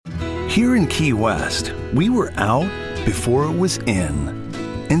Here in Key West, we were out before it was in.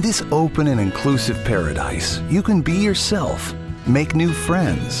 In this open and inclusive paradise, you can be yourself, make new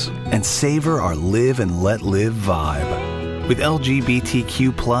friends, and savor our live and let live vibe. With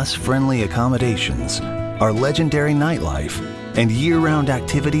LGBTQ plus friendly accommodations, our legendary nightlife, and year-round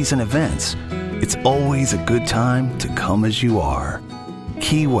activities and events, it's always a good time to come as you are.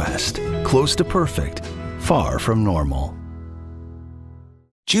 Key West, close to perfect, far from normal.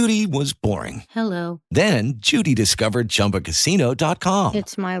 Judy was boring. Hello. Then Judy discovered ChumbaCasino.com.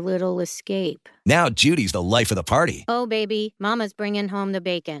 It's my little escape. Now Judy's the life of the party. Oh, baby, mama's bringing home the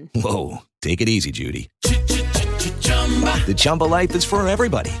bacon. Whoa, take it easy, Judy. The Chumba life is for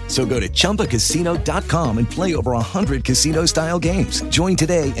everybody. So go to ChumbaCasino.com and play over 100 casino-style games. Join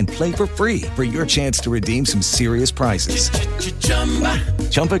today and play for free for your chance to redeem some serious prizes.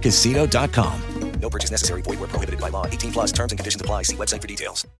 ChumbaCasino.com. No purchase necessary. Void where prohibited by law. 18 plus terms and conditions apply. See website for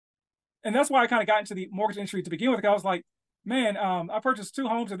details. And that's why I kind of got into the mortgage industry to begin with. I was like, man, I purchased 2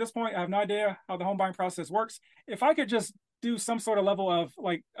 homes at this point. I have no idea how the home buying process works. If I could just do some sort of level of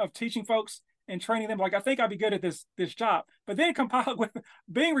teaching folks and training them, like I think I'd be good at this job. But then compiled with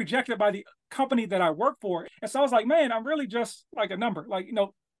being rejected by the company that I work for. And so I was like, man, I'm really just like a number. Like,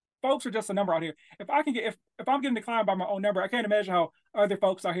 folks are just a number out here. If I can get, if I'm getting declined by my own number, I can't imagine how other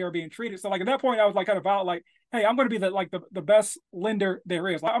folks out here are being treated. So like at that point, I was like kind of out like, hey, I'm going to be the best lender there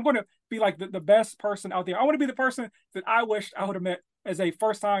is. Like I'm going to be like the best person out there. I want to be the person that I wished I would have met as a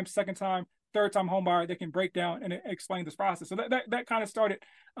first time, second time, third time home buyer that can break down and explain this process. So that kind of started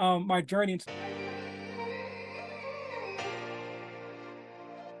my journey.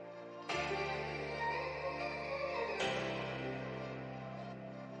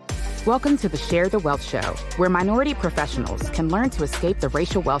 Welcome to the Share the Wealth Show, where minority professionals can learn to escape the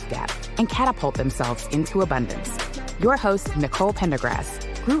racial wealth gap and catapult themselves into abundance. Your host, Nicole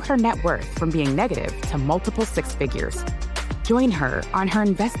Pendergrass, grew her net worth from being negative to multiple 6 figures. Join her on her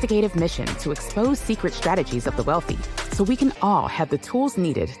investigative mission to expose secret strategies of the wealthy so we can all have the tools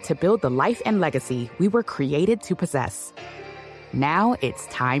needed to build the life and legacy we were created to possess. Now it's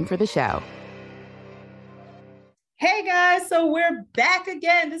time for the show. Hey guys, so we're back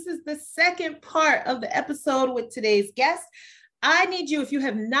again. This is the second part of the episode with today's guest. I need you, if you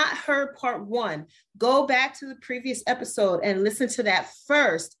have not heard part 1, go back to the previous episode and listen to that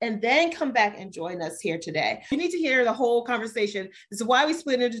first, and then come back and join us here today. You need to hear the whole conversation. This is why we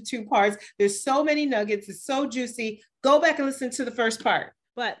split into 2 parts. There's so many nuggets. It's so juicy. Go back and listen to the first part.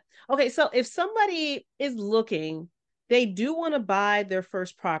 But okay, so if somebody is looking, they do want to buy their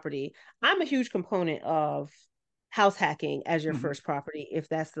first property. I'm a huge component of house hacking as your first property, if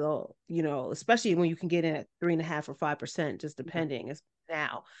that's the, especially when you can get in at 3.5% or 5%, just depending. It's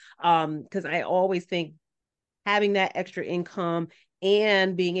now. Because I always think having that extra income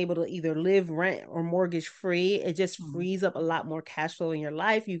and being able to either live rent or mortgage free, it just frees up a lot more cash flow in your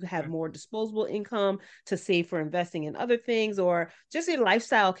life. You have more disposable income to save for investing in other things, or just your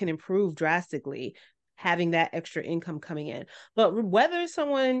lifestyle can improve drastically having that extra income coming in. But whether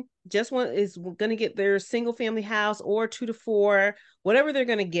someone is going to get their single family house or 2 to 4, whatever they're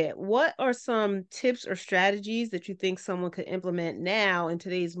going to get, what are some tips or strategies that you think someone could implement now in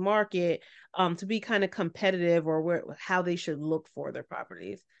today's market to be kind of competitive, or how they should look for their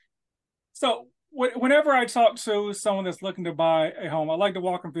properties? So whenever I talk to someone that's looking to buy a home, I like to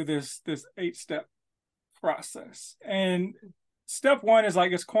walk them through this 8-step process. And step 1 is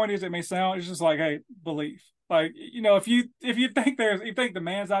like, as corny as it may sound, it's just like, hey, believe. Like, if you think the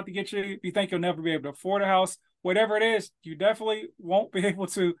man's out to get you, if you think you'll never be able to afford a house, whatever it is, you definitely won't be able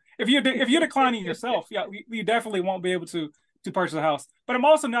to. If you're declining yourself, you definitely won't be able to purchase a house. But I'm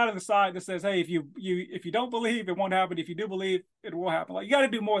also not on the side that says, hey, if you don't believe, it won't happen. If you do believe, it will happen. Like, you got to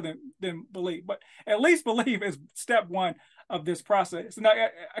do more than believe. But at least believe is step 1 of this process. And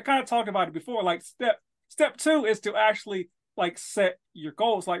I kind of talked about it before. Like step 2 is to actually like set your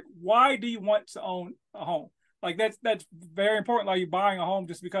goals. Like, why do you want to own a home? Like that's very important. Like, you're buying a home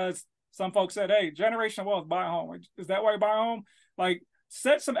just because some folks said, hey, generational wealth, buy a home. Is that why you buy a home? Like,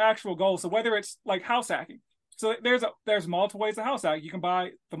 set some actual goals. So whether it's like house hacking, so there's multiple ways to house hack. You can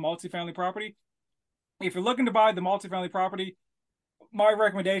buy the multifamily property. If you're looking to buy the multifamily property, my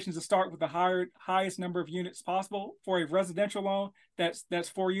recommendation is to start with the highest number of units possible. For a residential loan, that's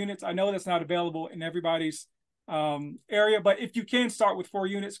 4 units. I know that's not available in everybody's area, but if you can start with 4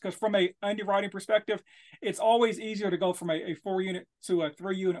 units, because from a underwriting perspective, it's always easier to go from a 4 unit to a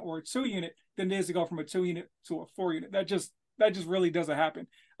 3 unit or a 2 unit than it is to go from a 2 unit to a 4 unit. That just really doesn't happen.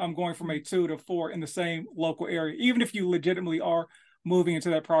 I'm going from a 2 to 4 in the same local area, even if you legitimately are moving into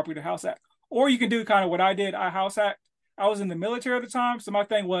that property to house hack. Or you can do kind of what I did. I house hacked. I was in the military at the time, so my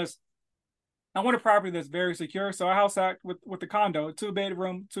thing was, I want a property that's very secure. So I house hacked with the condo, a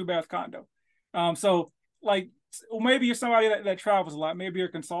 2-bedroom, 2-bath condo. So like maybe you're somebody that travels a lot. Maybe you're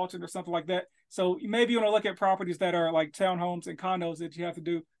a consultant or something like that. So maybe you want to look at properties that are like townhomes and condos that you have to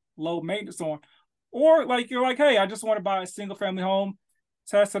do low maintenance on. Or like you're like, hey, I just want to buy a single family home,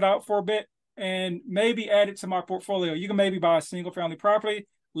 test it out for a bit, and maybe add it to my portfolio. You can maybe buy a single family property,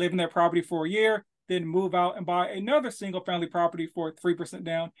 live in that property for a year, then move out and buy another single family property for 3%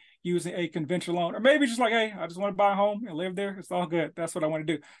 down using a conventional loan. Or maybe just like, hey, I just want to buy a home and live there. It's all good. That's what I want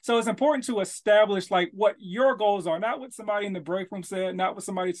to do. So it's important to establish like what your goals are, not what somebody in the break room said, not what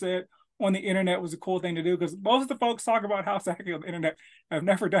somebody said on the internet was a cool thing to do. Because most of the folks talk about house hacking on the internet have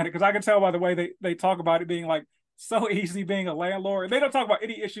never done it. Because I can tell by the way they talk about it being like so easy being a landlord. They don't talk about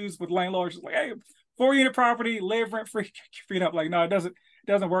any issues with landlords. Just like, hey, 4-unit property, live rent free, kick your feet up. Like, no, it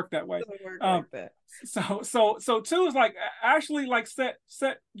doesn't work that way. It doesn't work like that. So 2 is like actually like set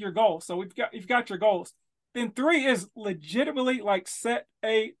your goals. So you've got your goals. Then 3 is legitimately like set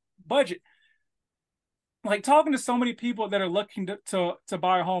a budget. Like talking to so many people that are looking to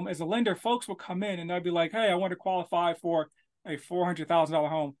buy a home as a lender, folks will come in and they'll be like, hey, I want to qualify for a $400,000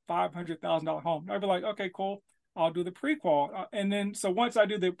 home, $500,000 home. And I'll be like, okay, cool. I'll do the pre-qual. And then, so once I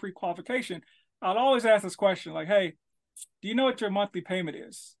do the pre-qualification, I'll always ask this question like, hey, do you know what your monthly payment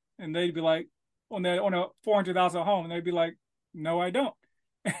is? And they'd be like, on a $400,000 home, and they'd be like, no, I don't.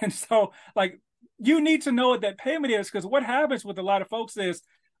 And so like, you need to know what that payment is, because what happens with a lot of folks is,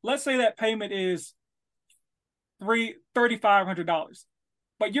 let's say that payment is $3,500,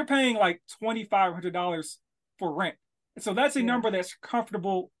 but you're paying like $2,500 for rent. So that's a number that's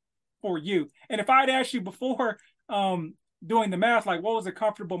comfortable for you. And if I'd asked you before doing the math, like what was a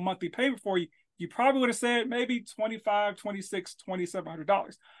comfortable monthly payment for you, you probably would have said maybe $2,500, $2,600,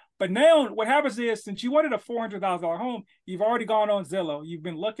 $2,700. But now what happens is, since you wanted a $400,000 home, you've already gone on Zillow. You've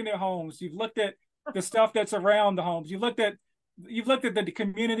been looking at homes. You've looked at the stuff that's around the homes. You've looked at the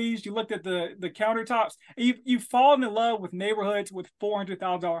communities. You looked at the countertops. And you've fallen in love with neighborhoods with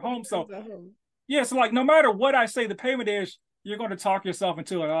 $400,000 homes. So yeah, so like no matter what I say the payment is, you're going to talk yourself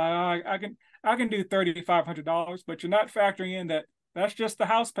into it. I can do $3,500, but you're not factoring in that's just the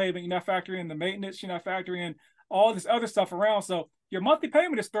house payment. You're not factoring in the maintenance. You're not factoring in all this other stuff around. So your monthly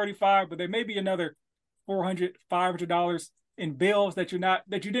payment is $35, but there may be another $400, $500 in bills that you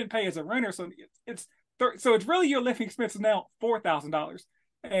didn't pay as a renter. So it's really your living expenses now $4,000,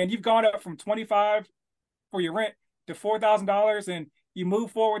 and you've gone up from $25 for your rent to $4,000, and you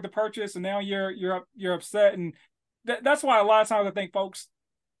move forward the purchase, and now you're upset, and that's why a lot of times I think folks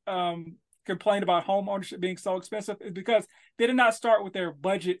complain about home ownership being so expensive, is because they did not start with their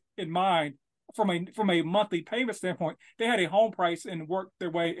budget in mind from a monthly payment standpoint. They had a home price and worked their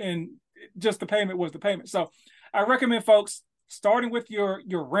way, and just the payment was the payment. So I recommend folks starting with your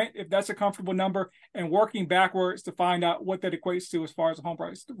rent, if that's a comfortable number, and working backwards to find out what that equates to as far as the home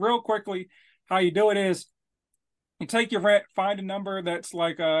price. Real quickly, how you do it is you take your rent, find a number that's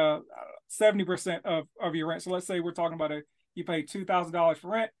like 70% of your rent. So let's say we're talking about you pay $2,000 for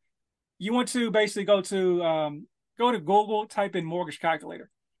rent. You want to basically go to Google, type in mortgage calculator,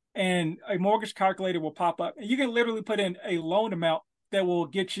 and a mortgage calculator will pop up, and you can literally put in a loan amount that will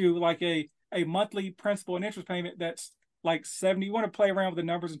get you like a monthly principal and interest payment that's like 70. You want to play around with the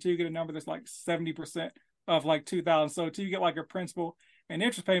numbers until you get a number that's like 70% of like 2,000. So until you get like a principal and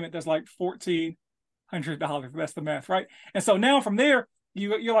interest payment that's like $1,400. That's the math, right? And so now from there,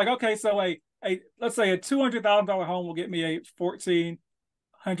 you're like, okay, so let's say a $200,000 home will get me a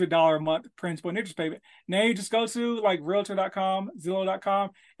 $1,400 a month principal and interest payment. Now you just go to like Realtor.com,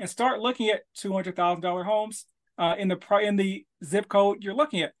 Zillow.com, and start looking at $200,000 homes in the zip code you're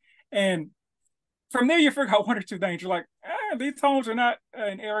looking at. And from there, you figure out one or two things. You're like, these homes are not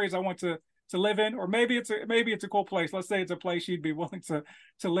in areas I want to live in, or maybe it's a cool place. Let's say it's a place you'd be willing to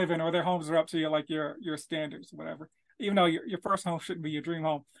live in, or their homes are up to your standards, whatever. Even though your first home shouldn't be your dream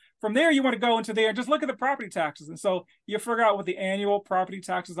home. From there, you want to go into there and just look at the property taxes. And so you figure out what the annual property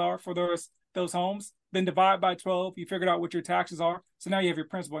taxes are for those homes. Then divide by 12. You figured out what your taxes are. So now you have your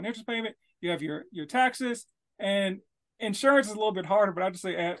principal and interest payment. You have your taxes, and insurance is a little bit harder, but I just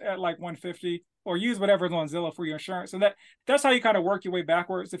say at like $150, or use whatever's on Zillow for your insurance. And that's how you kind of work your way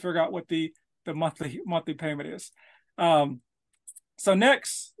backwards to figure out what the monthly payment is. So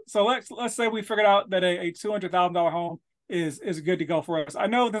let's say we figured out that a $200,000 home is good to go for us. I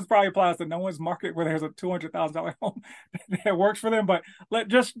know this probably applies to no one's market where there's a $200,000 home that works for them, but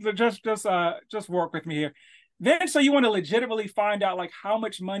just work with me here. Then, so you want to legitimately find out like how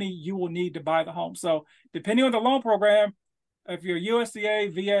much money you will need to buy the home. So depending on the loan program, if you're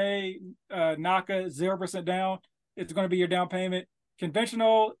USDA, VA, NACA, 0% down, it's going to be your down payment.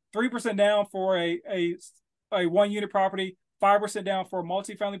 conventional 3% down for a 1-unit property, 5% down for a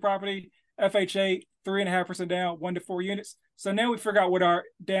multifamily property, FHA 3.5% down, 1 to 4 units. So now we figure out what our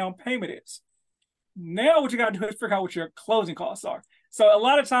down payment is. Now what you got to do is figure out what your closing costs are. So a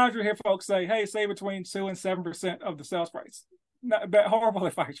lot of times you hear folks say, hey, save between 2 and 7% of the sales price. Not horrible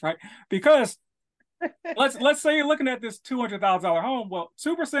advice, right? Because let's say you're looking at this $200,000 home. Well,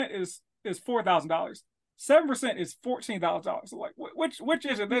 2% is $4,000. 7% is $14,000. So like, which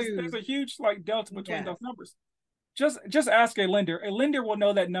is it? There's a huge like delta between those numbers. Just ask a lender. A lender will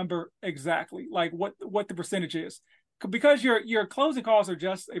know that number exactly, like what the percentage is, because your closing costs are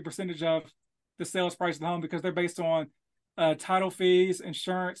just a percentage of the sales price of the home, because they're based on title fees,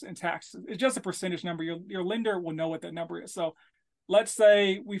 insurance, and taxes. It's just a percentage number. Your lender will know what that number is. So let's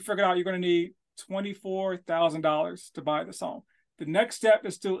say we figured out you're going to need $24,000 to buy this home. The next step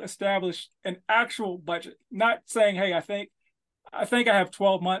is to establish an actual budget, not saying, hey, I think I have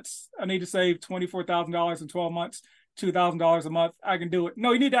 12 months. I need to save $24,000 in 12 months, $2,000 a month. I can do it.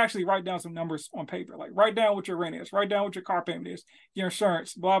 No, you need to actually write down some numbers on paper. Like write down what your rent is, write down what your car payment is, your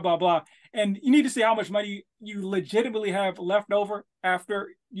insurance, blah, blah, blah. And you need to see how much money you legitimately have left over after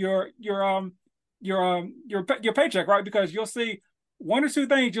your paycheck, right? Because you'll see one or two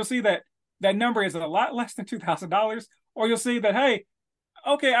things. You'll see that number is a lot less than $2,000, or you'll see that, hey,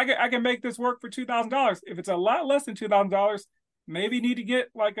 okay, I can make this work for $2,000. If it's a lot less than $2,000, maybe you need to get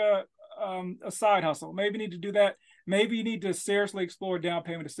like a side hustle. Maybe you need to do that. Maybe you need to seriously explore down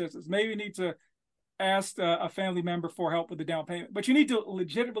payment assistance. Maybe you need to ask a family member for help with the down payment. But you need to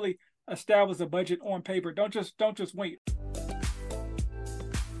legitimately establish a budget on paper. Don't just wait.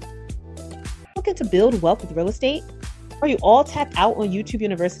 Looking to build wealth with real estate? Are you all tapped out on YouTube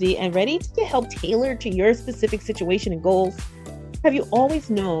University and ready to get help tailored to your specific situation and goals? Have you always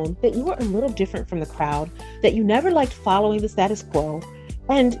known that you are a little different from the crowd, that you never liked following the status quo,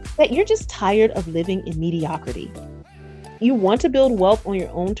 and that you're just tired of living in mediocrity? You want to build wealth on your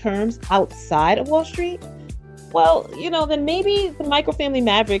own terms outside of Wall Street? Well, then maybe the Microfamily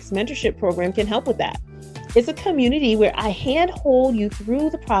Mavericks mentorship program can help with that. It's a community where I handhold you through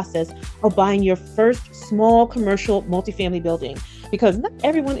the process of buying your first small commercial multifamily building, because not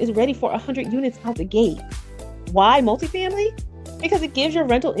everyone is ready for 100 units out the gate. Why multifamily? Because it gives your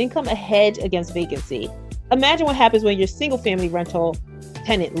rental income a hedge against vacancy. Imagine what happens when your single family rental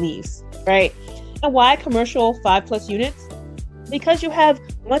tenant leaves, right? And why commercial 5+ units? Because you have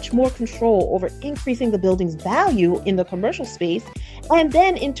much more control over increasing the building's value in the commercial space, and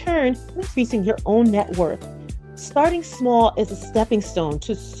then in turn, increasing your own net worth. Starting small is a stepping stone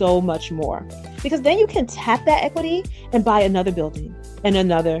to so much more, because then you can tap that equity and buy another building and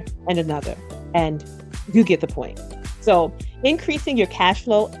another and another, and you get the point. So increasing your cash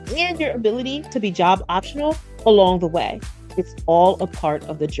flow and your ability to be job optional along the way. It's all a part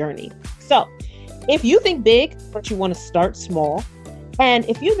of the journey. So if you think big, but you want to start small, and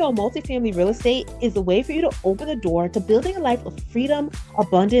if you know multifamily real estate is the way for you to open the door to building a life of freedom,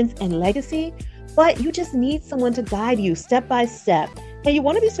 abundance, and legacy, but you just need someone to guide you step by step, and you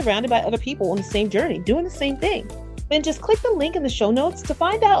want to be surrounded by other people on the same journey, doing the same thing, then just click the link in the show notes to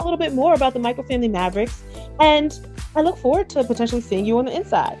find out a little bit more about the Microfamily Mavericks, and I look forward to potentially seeing you on the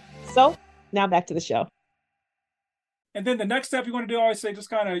inside. So now back to the show. And then the next step you want to do, I always say, just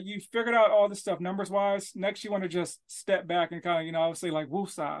kind of, you figured out all this stuff numbers wise. Next, you want to just step back and kind of, I would say like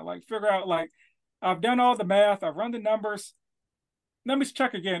woosah, like figure out, like, I've done all the math, I've run the numbers. Let me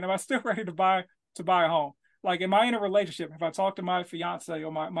check again. Am I still ready to buy a home? Like, am I in a relationship? Have I talked to my fiance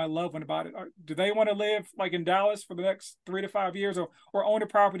or my loved one about it? Or do they want to live like in Dallas for the next 3 to 5 years, or own a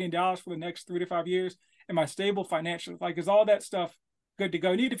property in Dallas for the next 3 to 5 years? Am I stable financially? Like, is all that stuff good to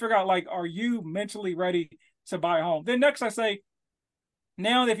go? You need to figure out, like, are you mentally ready to buy a home? Then next I say,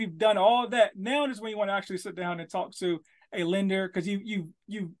 now that if you've done all of that, now is when you want to actually sit down and talk to a lender, because you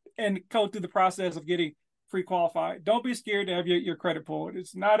and go through the process of getting pre-qualified. Don't be scared to have your credit pulled.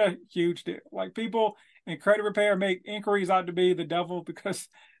 It's not a huge deal. Like, people in credit repair make inquiries out to be the devil, because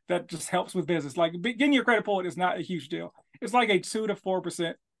that just helps with business. Like, getting your credit pulled is not a huge deal. It's like a 2 to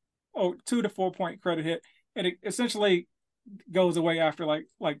 4% or 2 to 4 point credit hit, and it essentially goes away after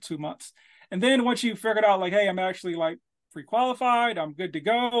like 2 months. And then once you figured out, like, hey, I'm actually like pre-qualified, I'm good to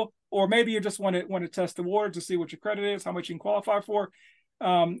go, or maybe you just want to test the water to see what your credit is, how much you can qualify for.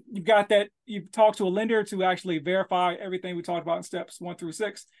 You've got that. You've talked to a lender to actually verify everything we talked about in steps 1 through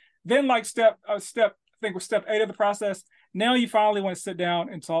 6. Then, like step, I think we're step 8 of the process. Now you finally want to sit down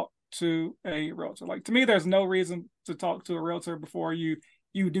and talk to a realtor. Like, to me, there's no reason to talk to a realtor before you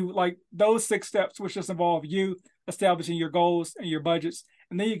do like those 6 steps, which just involve you establishing your goals and your budgets.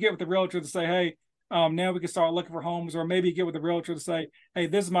 And then you get with the realtor to say, hey, Now we can start looking for homes, or maybe get with the realtor to say, hey,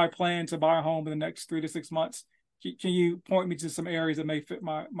 this is my plan to buy a home in the next 3 to 6 months. Can you point me to some areas that may fit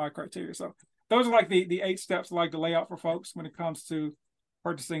my criteria? So those are like the 8 steps I like to lay out for folks when it comes to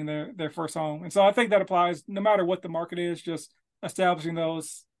purchasing their first home. And so I think that applies no matter what the market is. Just establishing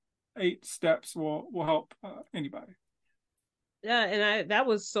those 8 steps will help anybody. Yeah, and that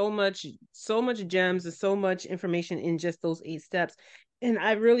was so much gems and so much information in just those 8 steps. And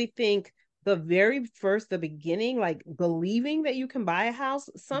I really think the beginning, like believing that you can buy a house,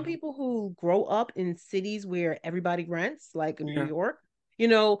 some people who grow up in cities where everybody rents, like in New York, you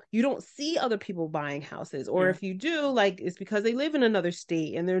don't see other people buying houses. Or if you do, like, it's because they live in another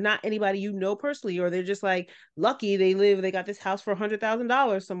state and they're not anybody personally, or they're just like lucky they got this house for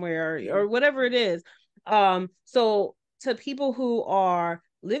 $100,000 somewhere, or whatever it is. So to people who are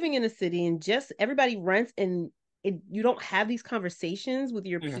living in a city and just everybody rents, and you don't have these conversations with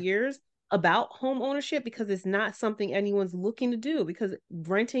your peers about home ownership because it's not something anyone's looking to do, because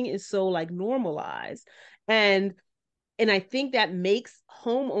renting is so like normalized. And I think that makes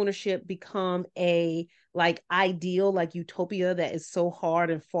home ownership become a like ideal, like utopia that is so hard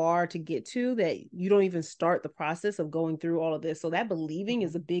and far to get to that you don't even start the process of going through all of this. So that believing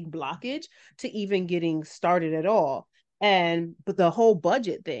is a big blockage to even getting started at all. But the whole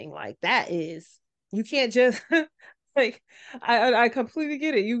budget thing, like that is, you can't just like, I completely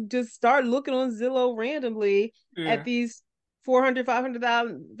get it. You just start looking on Zillow randomly at these $400,000,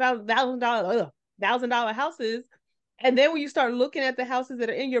 $500,000, $1,000 houses. And then when you start looking at the houses that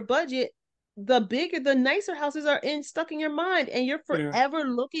are in your budget, the nicer houses are stuck in your mind, and you're forever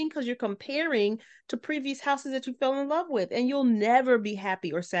looking because you're comparing to previous houses that you fell in love with, and you'll never be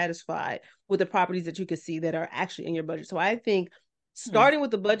happy or satisfied with the properties that you can see that are actually in your budget. So I think starting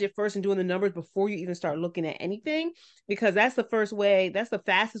with the budget first and doing the numbers before you even start looking at anything, because that's the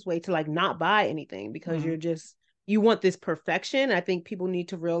fastest way to like not buy anything, because you want this perfection. I think people need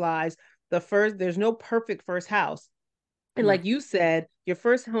to realize there's no perfect first house. And like you said, your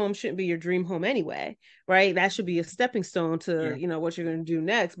first home shouldn't be your dream home anyway, right? That should be a stepping stone to, what you're going to do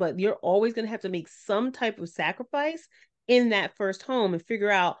next. But you're always going to have to make some type of sacrifice in that first home and figure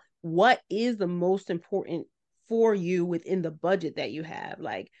out what is the most important for you within the budget that you have.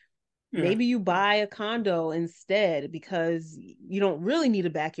 Like maybe you buy a condo instead because you don't really need a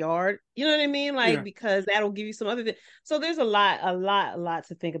backyard. You know what I mean? Like, because that'll give you some other thing. So there's a lot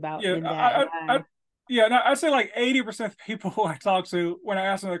to think about in that. I'd say like 80% of people who I talk to, when I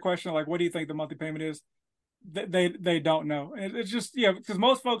ask them the question, like, what do you think the monthly payment is? They don't know. And it's just, because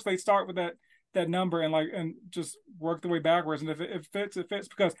most folks, they start with that number and just work their way backwards. And if it fits, it fits.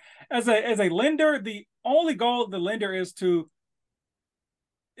 Because as a lender, the only goal of the lender is to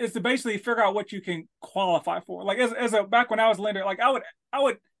basically figure out what you can qualify for. Like back when I was a lender, like I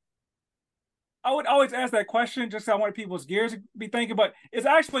would always ask that question just so I wanted people's gears to be thinking, but it's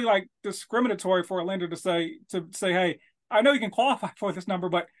actually like discriminatory for a lender to say, hey, I know you can qualify for this number,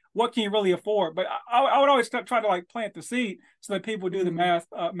 but what can you really afford? But I would always try to like plant the seed so that people do the math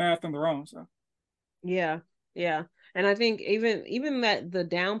on their own. So yeah. And I think even that the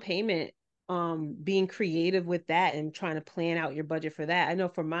down payment, being creative with that and trying to plan out your budget for that. I know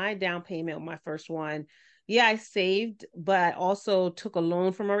for my down payment on my first one, I saved, but I also took a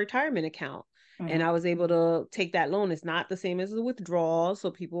loan from a retirement account. And I was able to take that loan. It's not the same as the withdrawal.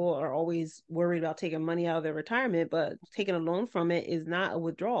 So people are always worried about taking money out of their retirement, but taking a loan from it is not a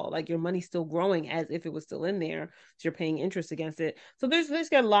withdrawal. Like your money's still growing as if it was still in there. So you're paying interest against it. So there's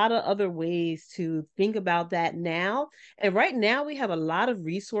got a lot of other ways to think about that now. And right now we have a lot of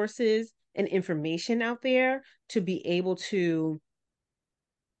resources and information out there to be able to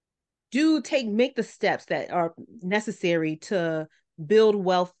make the steps that are necessary to build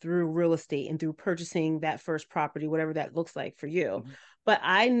wealth through real estate and through purchasing that first property, whatever that looks like for you. But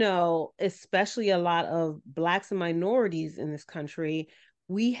I know, especially a lot of Blacks and minorities in this country,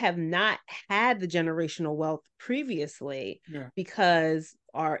 we have not had the generational wealth previously because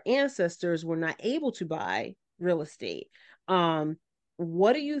our ancestors were not able to buy real estate.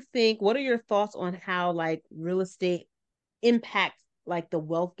 What do you think? What are your thoughts on how like real estate impacts like the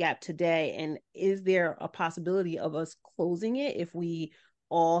wealth gap today, and is there a possibility of us closing it if we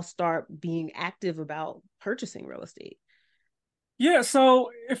all start being active about purchasing real estate? So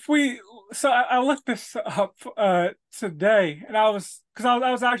I looked this up today, and I was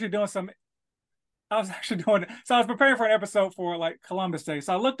actually doing so I was preparing for an episode for like Columbus Day.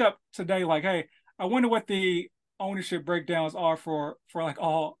 So I looked up today, like, hey, I wonder what the ownership breakdowns are for like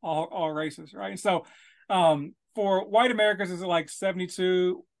all races, right? And so for white Americans, it's like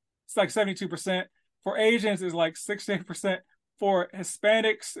 72%. For Asians, it's like 68%. For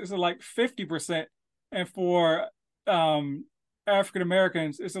Hispanics, it's like 50%. and for African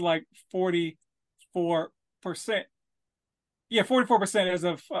Americans, it's like 44%. Yeah, 44% as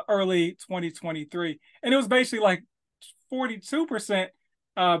of early 2023, and it was basically like 42%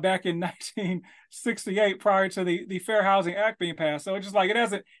 back in 1968 prior to the Fair Housing Act being passed. So it's just like it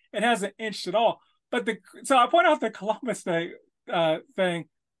hasn't inched at all. But so I point out the Columbus Day thing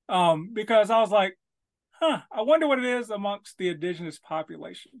because I was like, I wonder what it is amongst the indigenous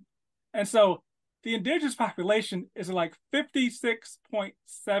population. And so the indigenous population is like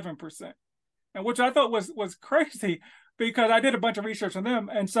 56.7%, and which I thought was crazy because I did a bunch of research on them.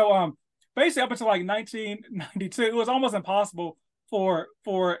 And so basically up until like 1992, it was almost impossible for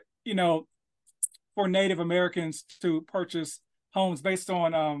Native Americans to purchase homes based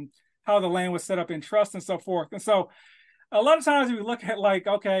on how the land was set up in trust and so forth. And so a lot of times we look at like,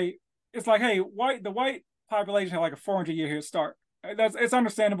 okay, it's like, hey, the white population had like a 400-year head start. It's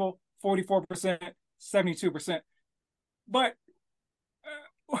understandable, 44%, 72%. But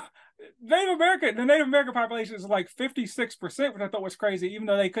the Native American population is like 56%, which I thought was crazy, even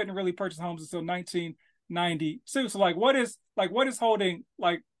though they couldn't really purchase homes until 1992. So like, what is holding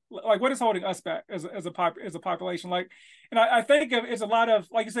us back as a population? Like, and I think it's a lot of,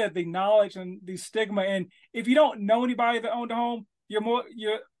 like you said, the knowledge and the stigma. And if you don't know anybody that owned a home,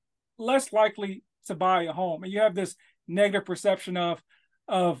 you're less likely to buy a home, and you have this negative perception of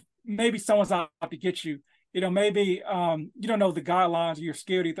maybe someone's out to get you. Maybe you don't know the guidelines, or you're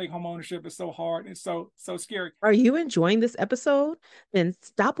scared. You think home ownership is so hard and so scary. Are you enjoying this episode? Then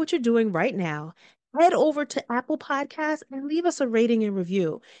stop what you're doing right now. Head over to Apple Podcasts and leave us a rating and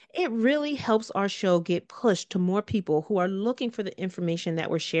review. It really helps our show get pushed to more people who are looking for the information that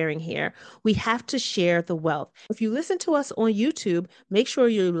we're sharing here. We have to share the wealth. If you listen to us on YouTube, make sure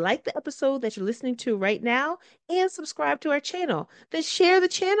you like the episode that you're listening to right now and subscribe to our channel. Then share the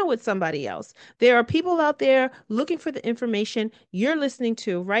channel with somebody else. There are people out there looking for the information you're listening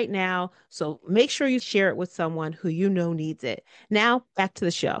to right now, so make sure you share it with someone who you know needs it. Now, back to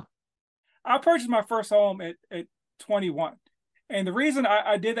the show. I purchased my first home at 21. And the reason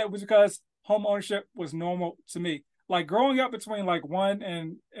I did that was because home ownership was normal to me. Like growing up between like 1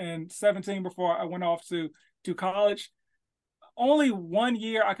 and 17 before I went off to college, only 1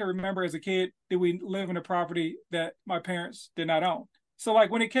 year I can remember as a kid did we live in a property that my parents did not own. So like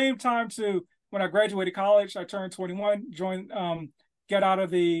when it came time to, when I graduated college, I turned 21, joined, get out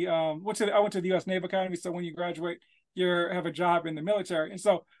of the, I went to the U.S. Naval Academy. So when you graduate, you have a job in the military. And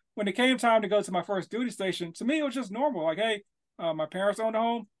so when it came time to go to my first duty station, to me, it was just normal. Like, hey, my parents own a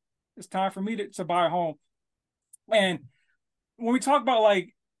home. It's time for me to buy a home. And when we talk about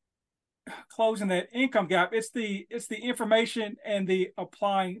like closing that income gap, it's the information and the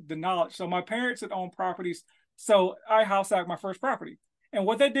applying the knowledge. So my parents had owned properties. So I house hacked my first property. And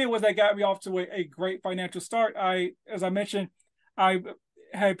what they did was they got me off to a great financial start. As I mentioned, I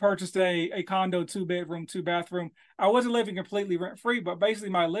had purchased a condo, 2-bedroom, 2-bathroom. I wasn't living completely rent free, but basically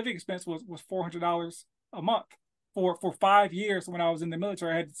my living expense was $400 a month for 5 years. When I was in the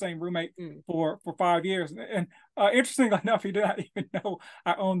military, I had the same roommate for 5 years. And interestingly enough, he did not even know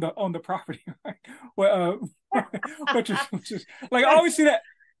I owned the property. Right? Well, which is like I always see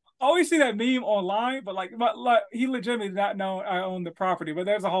that meme online, but like he legitimately did not know I owned the property. But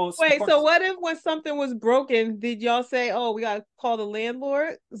there's a whole wait. So what if when something was broken, did y'all say, "Oh, we gotta call the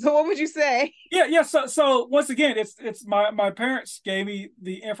landlord"? So what would you say? Yeah. So once again, it's my parents gave me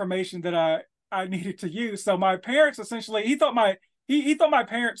the information that I needed to use. So my parents essentially, he thought my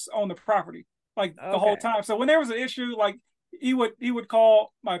parents owned the property like the whole time. So when there was an issue, like he would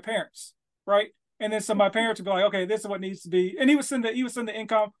call my parents, right? And then so my parents would be like, okay, this is what needs to be. And he would send the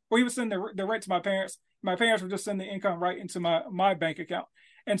income, or he would send the rent to my parents. My parents would just send the income right into my bank account.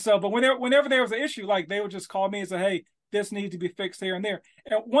 And so, but whenever there was an issue, like they would just call me and say, hey, this needs to be fixed here and there.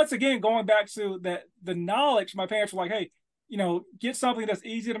 And once again, going back to the knowledge, my parents were like, hey, get something that's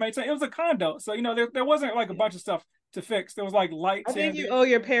easy to maintain. It was a condo. So, there wasn't like a bunch of stuff to fix. There was like lights. I think you owe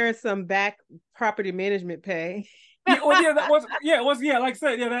your parents some back property management pay. Like I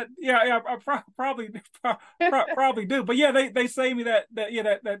said, I probably do, but yeah, they save me that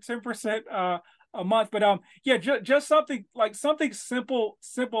 10% a month, but just something simple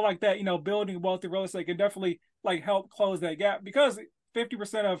like that, building wealthy real estate can definitely like help close that gap, because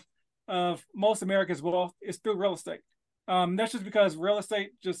 50% of most Americans' wealth is through real estate. That's just because real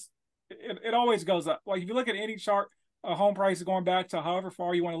estate it always goes up. Like if you look at any chart, home prices going back to however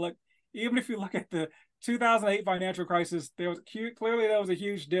far you want to look, even if you look at the 2008 financial crisis, there was a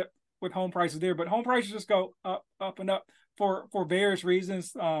huge dip with home prices there, but home prices just go up and up for various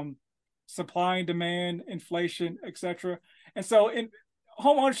reasons, supply and demand, inflation, etc. And so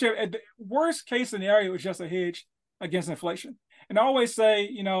home ownership, at the worst case scenario, is just a hedge against inflation. And I always say,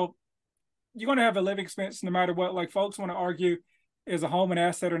 you're going to have a living expense no matter what. Like, folks want to argue, is a home an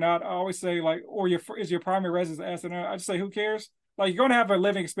asset or not? I always say, like, or is your primary residence an asset or not? I just say, who cares? Like, you're going to have a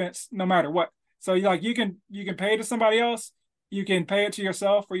living expense no matter what. So like, you can pay it to somebody else, you can pay it to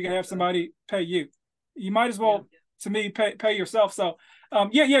yourself, or you can have somebody pay you. You might as well, to me, pay yourself. So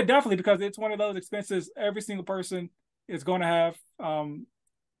yeah, definitely, because it's one of those expenses every single person is going to have.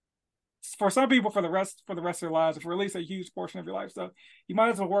 For some people, for the rest of their lives, or for at least a huge portion of your life. So you might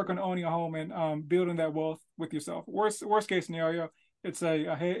as well work on owning a home and building that wealth with yourself. Worst case scenario, it's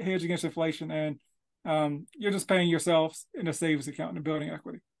a hedge against inflation, and you're just paying yourself in a savings account and building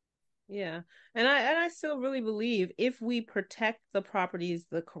equity. Yeah. And I still really believe if we protect the properties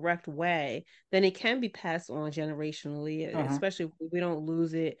the correct way, then it can be passed on generationally, especially if we don't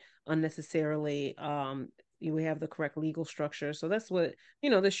lose it unnecessarily. We have the correct legal structure. So that's what,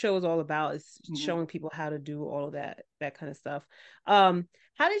 this show is all about, is showing people how to do all of that kind of stuff. How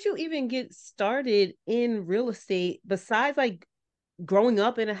did you even get started in real estate, besides like growing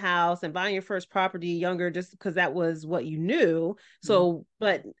up in a house and buying your first property younger, just because that was what you knew? So,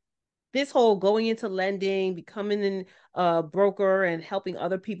 but this whole going into lending, becoming a broker and helping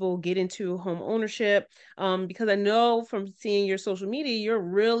other people get into home ownership, because I know from seeing your social media, you're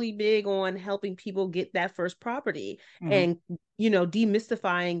really big on helping people get that first property and,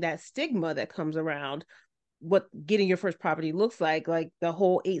 demystifying that stigma that comes around what getting your first property looks like the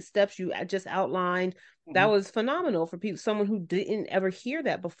whole 8 steps you just outlined. That was phenomenal for people, someone who didn't ever hear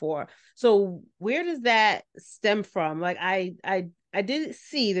that before. So where does that stem from? Like, I did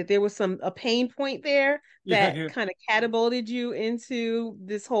see that there was a pain point there that kind of catapulted you into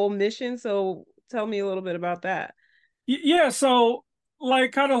this whole mission. So tell me a little bit about that. Yeah. So,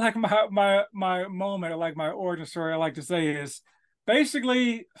 like, kind of like my moment, or like my origin story, I like to say, is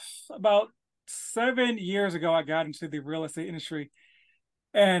basically about 7 years ago, I got into the real estate industry,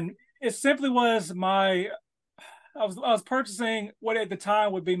 and it simply was I was purchasing what at the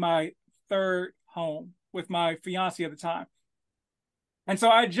time would be my third home with my fiance at the time. And so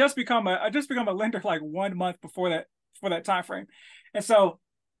I just become a lender like 1 month before that time frame. And so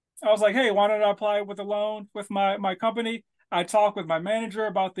I was like, hey, why don't I apply with a loan with my company? I talked with my manager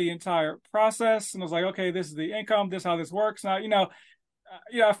about the entire process, and I was like, okay, this is the income, this is how this works. Now,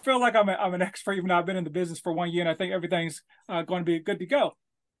 I feel like I'm an expert, even though I've been in the business for 1 year, and I think everything's going to be good to go.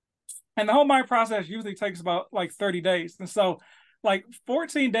 And the home buying process usually takes about like 30 days. And so, like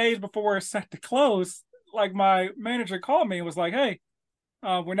 14 days before we're set to close, like, my manager called me and was like, hey,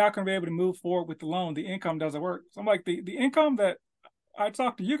 we're not going to be able to move forward with the loan. The income doesn't work. So I'm like, the income that I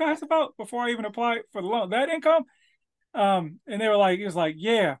talked to you guys about before I even applied for the loan, that income? And he was like,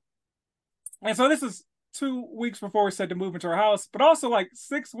 yeah. And so this is 2 weeks before we're set to move into our house, but also like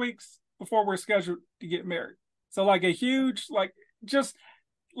 6 weeks before we're scheduled to get married. So like a huge, like, just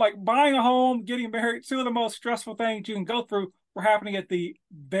like buying a home, getting married, two of the most stressful things you can go through were happening at the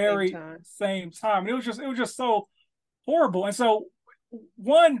very same time. And it was just so horrible. And so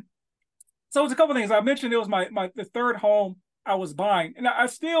it's a couple of things. I mentioned it was the third home I was buying, and I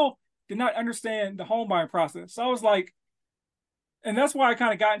still did not understand the home buying process. So I was like, and that's why I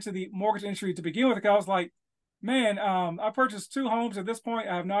kind of got into the mortgage industry to begin with, because I was like, man, I purchased 2 homes at this point.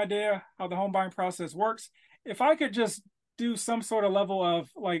 I have no idea how the home buying process works. If I could just do some sort of level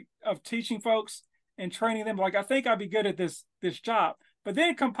of teaching folks and training them, like, I think I'd be good at this job. But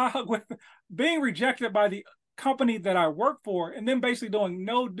then compiled with being rejected by the company that I work for, and then basically doing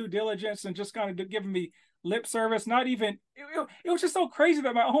no due diligence and just kind of giving me lip service. Not even, it was just so crazy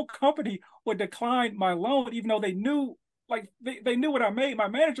that my own company would decline my loan, even though they knew, like, they knew what I made. My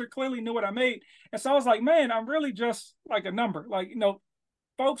manager clearly knew what I made. And so I was like, man, I'm really just like a number. Like,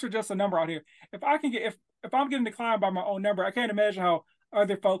 folks are just a number out here. If I'm getting declined by my own number, I can't imagine how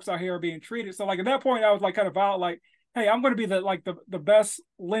other folks out here are being treated. So like at that point, I was like kind of vowed, like, hey, I'm going to be the best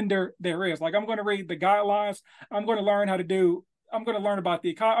lender there is. Like, I'm going to read the guidelines. I'm going to learn about the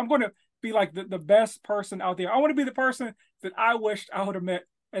economy. I'm going to be like the best person out there. I want to be the person that I wished I would have met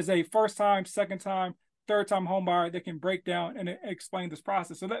as a first time, second time, third time home buyer that can break down and explain this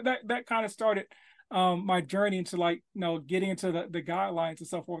process. So that kind of started my journey into, like, getting into the guidelines and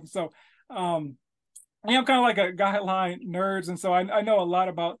so forth. And so I'm kind of like a guideline nerd. And so I know a lot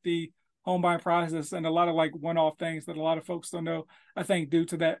about the home buying process and a lot of like one-off things that a lot of folks don't know, I think, due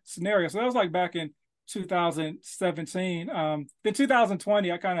to that scenario. So that was like back in 2017. Then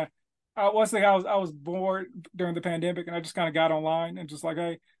 2020, I was bored during the pandemic, and I just kind of got online and just like,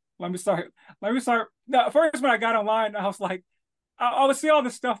 hey, let me start. Now, first, when I got online, I was like, I would see all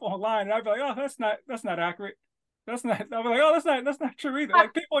this stuff online, and I'd be like, oh, that's not accurate. That's not. I'm like, oh, that's not true either.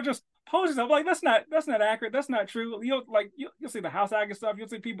 Like people are just posting stuff. Like that's not accurate. That's not true. You'll see the house hacking stuff. You'll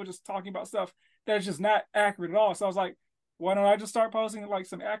see people just talking about stuff that's just not accurate at all. So I was like, why don't I just start posting like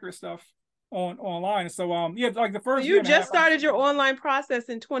some accurate stuff online? And so like the first. So you just started your online process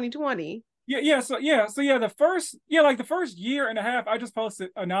in 2020. So the first year and a half, I just posted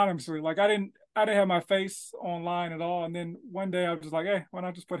anonymously. Like I didn't have my face online at all. And then one day I was just like, hey, why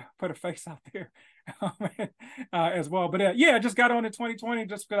not just put a face out there as well? But I just got on in 2020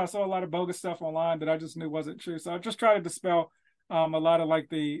 just because I saw a lot of bogus stuff online that I just knew wasn't true. So I just tried to dispel a lot of like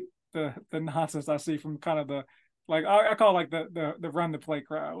the nonsense I see from kind of the, like I call it like the run the play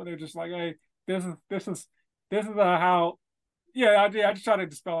crowd, where they're just like, hey, this is how. I just try to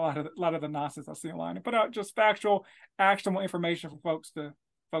dispel a lot of the nonsense I see online and put out just factual, actionable information for folks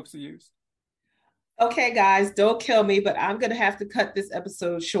to use. Okay, guys, don't kill me, but I'm going to have to cut this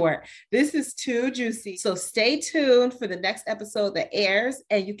episode short. This is too juicy. So stay tuned for the next episode that airs,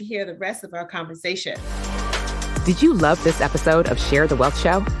 and you can hear the rest of our conversation. Did you love this episode of Share the Wealth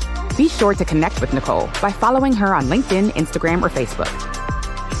Show? Be sure to connect with Nicole by following her on LinkedIn, Instagram, or Facebook.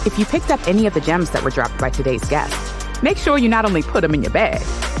 If you picked up any of the gems that were dropped by today's guest, make sure you not only put them in your bag,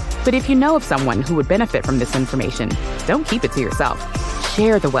 but if you know of someone who would benefit from this information, don't keep it to yourself.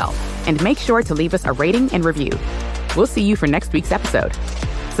 Share the wealth and make sure to leave us a rating and review. We'll see you for next week's episode.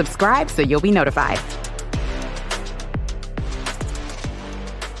 Subscribe so you'll be notified.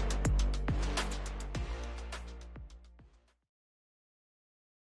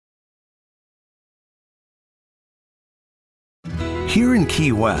 Here in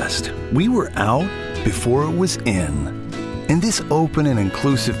Key West, we were out before it was in. In this open and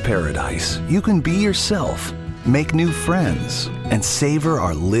inclusive paradise, you can be yourself, make new friends, and savor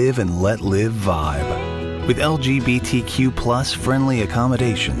our live and let live vibe. With LGBTQ plus friendly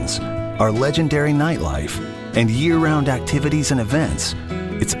accommodations, our legendary nightlife, and year-round activities and events,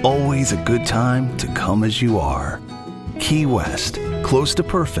 it's always a good time to come as you are. Key West, close to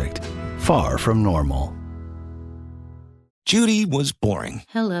perfect, far from normal. Judy was boring.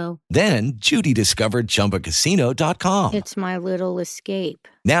 Hello. Then Judy discovered ChumbaCasino.com. It's my little escape.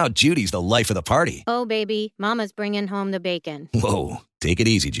 Now Judy's the life of the party. Oh, baby, mama's bringing home the bacon. Whoa, take it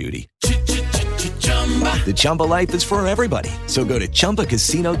easy, Judy. The Chumba life is for everybody. So go to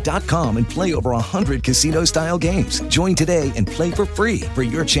ChumbaCasino.com and play over 100 casino-style games. Join today and play for free for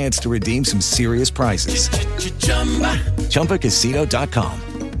your chance to redeem some serious prizes. ChumbaCasino.com.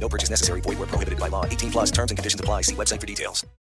 No purchase necessary. Void where prohibited by law. 18 plus terms and conditions apply. See website for details.